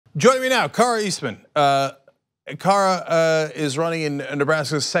Joining me now, Kara Eastman. Kara is running in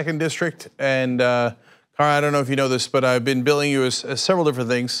Nebraska's 2nd district, and Kara, I don't know if you know this, but I've been billing you as several different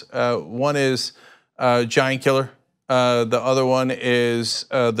things. One is giant killer. The other one is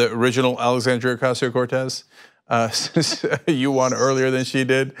the original Alexandria Ocasio-Cortez. You won earlier than she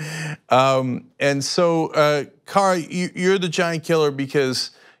did, and so Kara, you're the giant killer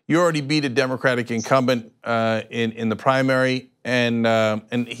because you already beat a Democratic incumbent in the primary,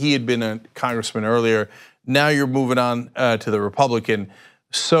 and he had been a congressman earlier. Now you're moving on to the Republican.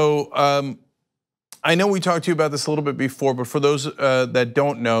 So I know we talked to you about this a little bit before, but for those that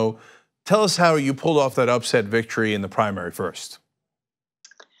don't know, tell us how you pulled off that upset victory in the primary first.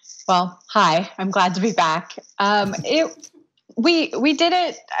 Well, hi, I'm glad to be back. We did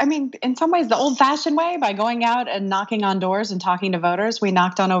it, I mean, in some ways the old-fashioned way, by going out and knocking on doors and talking to voters. We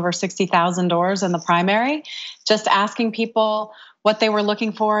knocked on over 60,000 doors in the primary, just asking people what they were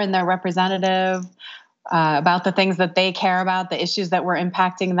looking for in their representative, about the things that they care about, the issues that were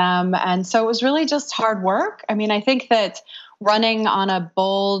impacting them. And so it was really just hard work. I mean, I think that running on a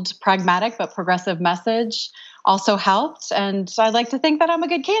bold, pragmatic, but progressive message also helped. And I'd like to think that I'm a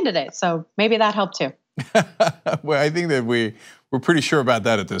good candidate. So maybe that helped too. Well, I think that we're pretty sure about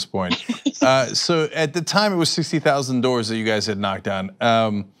that at this point. So at the time, it was 60,000 doors that you guys had knocked on.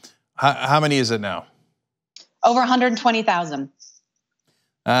 How many is it now? Over 120,000.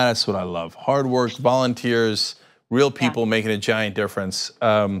 That's what I love. Hard work, volunteers, real people making a giant difference.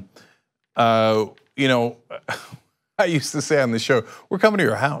 You know, I used to say on the show, we're coming to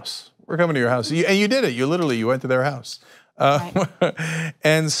your house. We're coming to your house. And you did it. You went to their house. Right.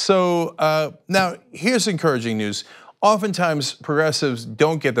 And so now here's encouraging news. Oftentimes progressives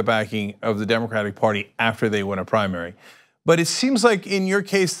don't get the backing of the Democratic Party after they win a primary. But it seems like in your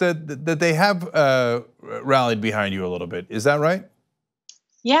case that they have rallied behind you a little bit. Is that right?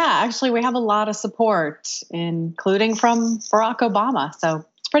 Yeah, actually we have a lot of support, including from Barack Obama. So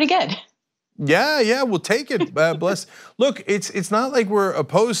it's pretty good. Yeah, we'll take it. Bless. Look, it's not like we're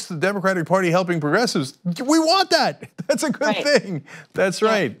opposed to the Democratic Party helping progressives. We want that. That's a good thing. That's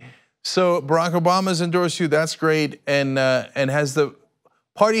right. So Barack Obama's endorsed you. That's great. And has the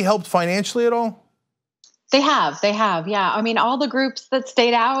party helped financially at all? They have. Yeah. I mean, all the groups that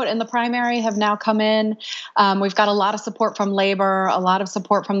stayed out in the primary have now come in. We've got a lot of support from labor, a lot of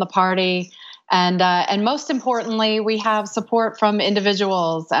support from the party. And most importantly, we have support from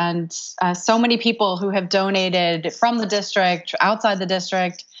individuals and so many people who have donated from the district, outside the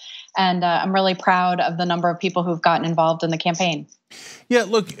district. And I'm really proud of the number of people who've gotten involved in the campaign. Yeah,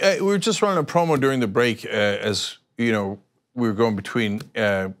 look, we were just running a promo during the break as you know we were going between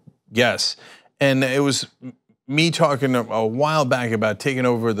guests. And it was me talking a while back about taking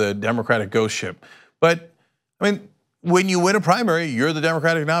over the Democratic ghost ship. But I mean, when you win a primary, you're the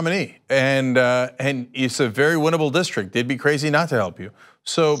Democratic nominee, and it's a very winnable district. It'd be crazy not to help you.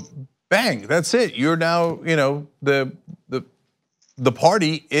 So, bang, that's it. You're now, you know, the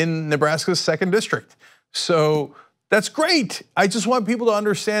party in Nebraska's 2nd district. So that's great. I just want people to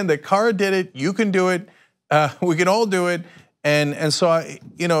understand that Kara did it. You can do it. We can all do it. And so,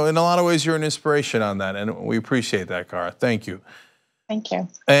 you know, in a lot of ways, you're an inspiration on that, and we appreciate that, Kara. Thank you. Thank you.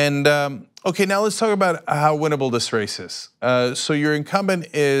 And okay, now let's talk about how winnable this race is. So your incumbent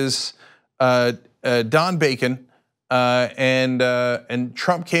is Don Bacon, and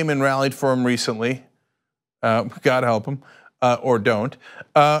Trump came and rallied for him recently. God help him, or don't.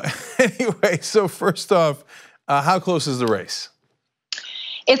 Anyway, so first off, how close is the race?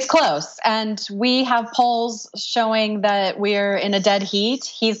 It's close, and we have polls showing that we're in a dead heat.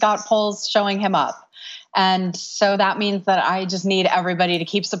 He's got polls showing him up. And so that means that I just need everybody to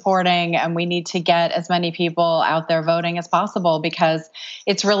keep supporting, and we need to get as many people out there voting as possible, because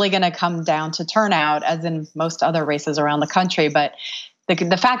it's really going to come down to turnout, as in most other races around the country. But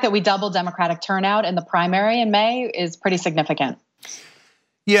the fact that we doubled Democratic turnout in the primary in May is pretty significant.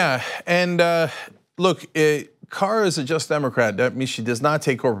 Yeah, and look, Kara is a just Democrat. That means she does not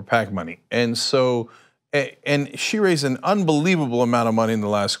take corporate PAC money. And so, and she raised an unbelievable amount of money in the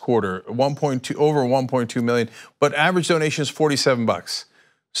last quarter, over 1.2 million, but average donation is $47.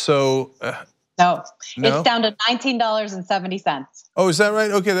 So, no, it's down to $19.70. Oh, is that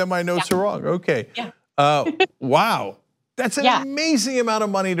right? Okay, then my notes are wrong. Okay. Yeah. Wow. That's an amazing amount of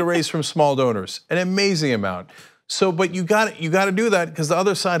money to raise from small donors, an amazing amount. So, but you got to do that because the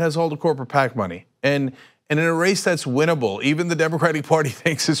other side has all the corporate PAC money. And in a race that's winnable, even the Democratic Party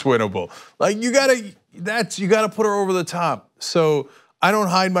thinks it's winnable. Like you gotta put her over the top. So I don't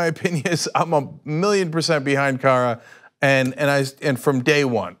hide my opinions. I'm 1,000,000% behind Kara, and from day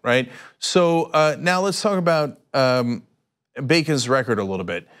one, right? So now let's talk about Bacon's record a little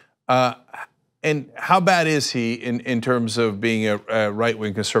bit. And how bad is he in terms of being a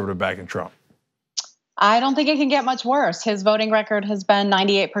right-wing conservative backing Trump? I don't think it can get much worse. His voting record has been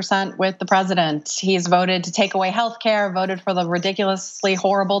 98% with the president. He's voted to take away health care, voted for the ridiculously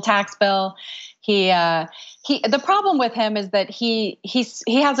horrible tax bill. The problem with him is that he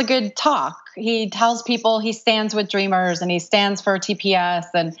has a good talk. He tells people he stands with dreamers and he stands for TPS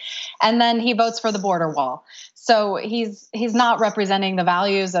and then he votes for the border wall. So he's not representing the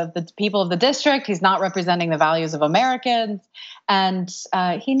values of the people of the district. He's not representing the values of Americans, and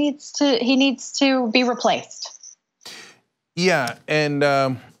he needs to be replaced. Yeah, and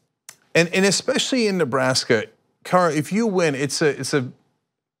especially in Nebraska, Kara, if you win, it's a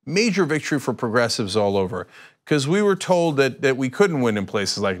major victory for progressives all over. Because we were told that we couldn't win in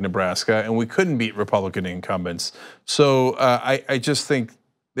places like Nebraska and we couldn't beat Republican incumbents. So I just think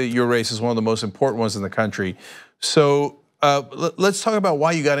that your race is one of the most important ones in the country. So let's talk about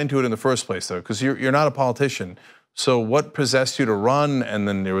why you got into it in the first place, though, because you're not a politician. So what possessed you to run? And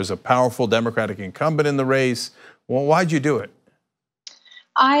then there was a powerful Democratic incumbent in the race. Well, why'd you do it?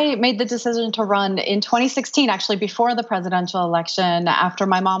 I made the decision to run in 2016, actually before the presidential election, after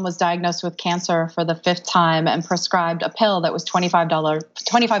my mom was diagnosed with cancer for the 5th time and prescribed a pill that was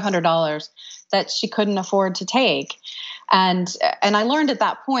 $2,500 that she couldn't afford to take. And I learned at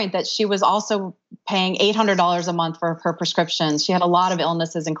that point that she was also paying $800 a month for her prescriptions. She had a lot of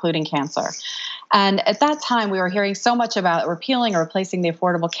illnesses, including cancer. And at that time, we were hearing so much about repealing or replacing the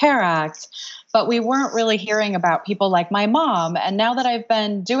Affordable Care Act, but we weren't really hearing about people like my mom. And now that I've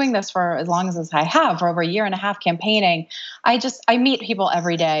been doing this for as long as I have, for over a year and a half campaigning, I meet people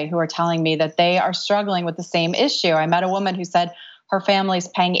every day who are telling me that they are struggling with the same issue. I met a woman who said her family's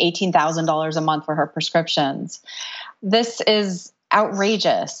paying $18,000 a month for her prescriptions. This is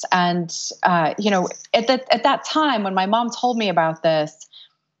outrageous. And at that time, when my mom told me about this,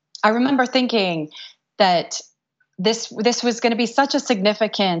 I remember thinking that this was going to be such a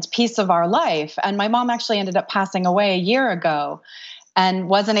significant piece of our life. And my mom actually ended up passing away a year ago and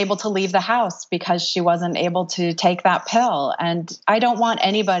wasn't able to leave the house because she wasn't able to take that pill. And I don't want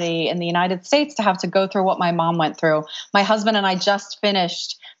anybody in the United States to have to go through what my mom went through. My husband and I just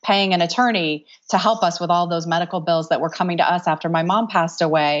finished paying an attorney to help us with all those medical bills that were coming to us after my mom passed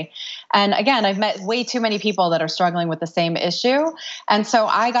away. And again, I've met way too many people that are struggling with the same issue. And so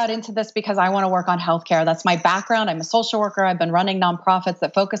I got into this because I want to work on healthcare. That's my background. I'm a social worker. I've been running nonprofits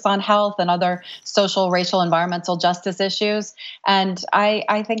that focus on health and other social, racial, environmental justice issues. And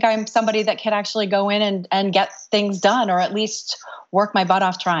I think I'm somebody that can actually go in and get things done, or at least work my butt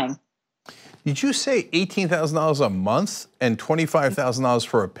off trying. Did you say $18,000 a month and $25,000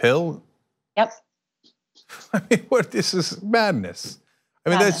 for a pill? Yep. I mean, this is madness.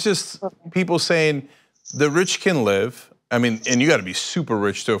 I mean, that's just people saying the rich can live. I mean, and you got to be super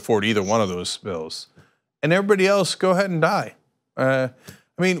rich to afford either one of those bills. And everybody else, go ahead and die. I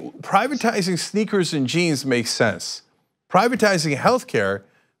mean, privatizing sneakers and jeans makes sense. Privatizing healthcare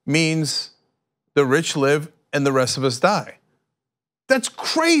means the rich live and the rest of us die. That's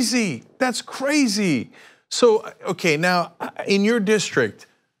crazy. That's crazy. So, okay, now in your district,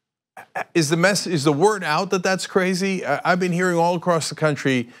 is the word out that that's crazy? I've been hearing all across the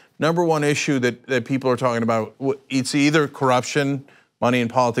country, number one issue that people are talking about, it's either corruption, money in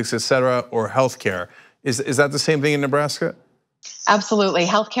politics, et cetera, or healthcare. Is that the same thing in Nebraska? Absolutely.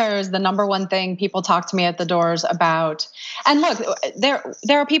 Healthcare is the number one thing people talk to me at the doors about. And look,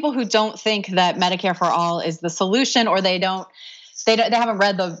 there are people who don't think that Medicare for All is the solution, or they haven't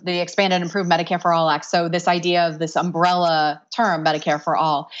read the Expanded and Improved Medicare for All Act. So this idea of this umbrella term, Medicare for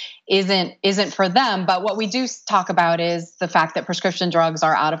All, isn't for them. But what we do talk about is the fact that prescription drugs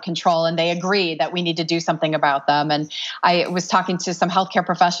are out of control, and they agree that we need to do something about them. And I was talking to some healthcare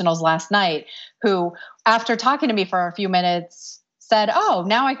professionals last night who, after talking to me for a few minutes, said, "Oh,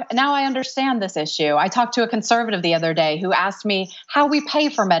 now I understand this issue." I talked to a conservative the other day who asked me how we pay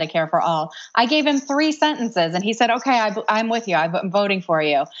for Medicare for All. I gave him 3 sentences and he said, "Okay, I'm with you. I'm voting for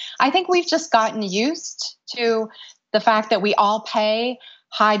you." I think we've just gotten used to the fact that we all pay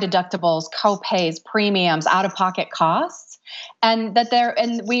high deductibles, co-pays, premiums, out-of-pocket costs, and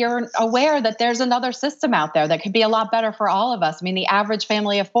we are aware that there's another system out there that could be a lot better for all of us. I mean, the average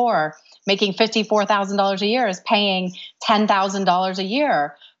family of 4 making $54,000 a year is paying $10,000 a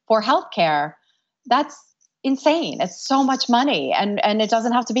year for healthcare. That's insane. It's so much money, and it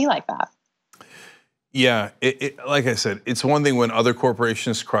doesn't have to be like that. Yeah, like I said, it's one thing when other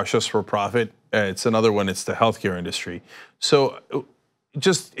corporations crush us for profit. It's another when it's the healthcare industry. So,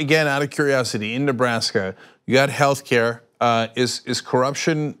 just again, out of curiosity, in Nebraska, you got healthcare. Is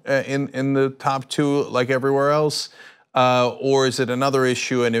corruption in the top 2 like everywhere else? or is it another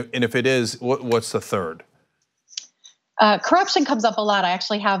issue? And if it is, what's the third? Corruption comes up a lot. I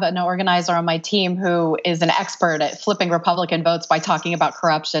actually have an organizer on my team who is an expert at flipping Republican votes by talking about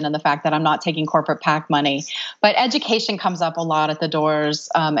corruption and the fact that I'm not taking corporate PAC money. But education comes up a lot at the doors,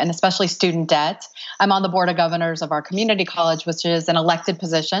 and especially student debt. I'm on the board of governors of our community college, which is an elected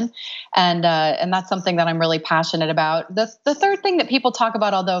position, and that's something that I'm really passionate about. The third thing that people talk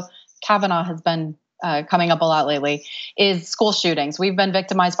about, although Kavanaugh has been coming up a lot lately, is school shootings. We've been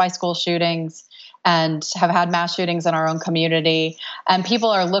victimized by school shootings and have had mass shootings in our own community. And people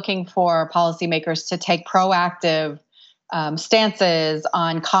are looking for policymakers to take proactive stances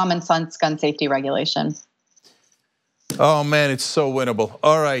on common sense gun safety regulation. Oh man, it's so winnable.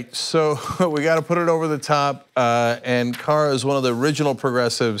 All right, so we got to put it over the top. And Kara is one of the original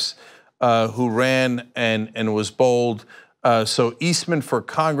progressives who ran and was bold. So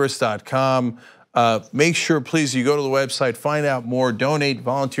EastmanForCongress.com. Make sure, please, you go to the website, find out more, donate,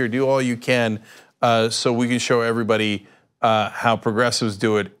 volunteer, do all you can. So we can show everybody how progressives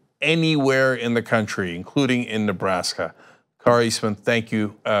do it anywhere in the country, including in Nebraska. Kara Eastman, thank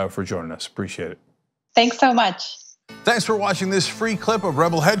you for joining us. Appreciate it. Thanks so much. Thanks for watching this free clip of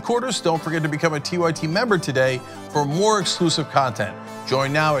Rebel Headquarters. Don't forget to become a TYT member today for more exclusive content.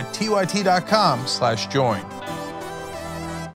 Join now at tyt.com/join.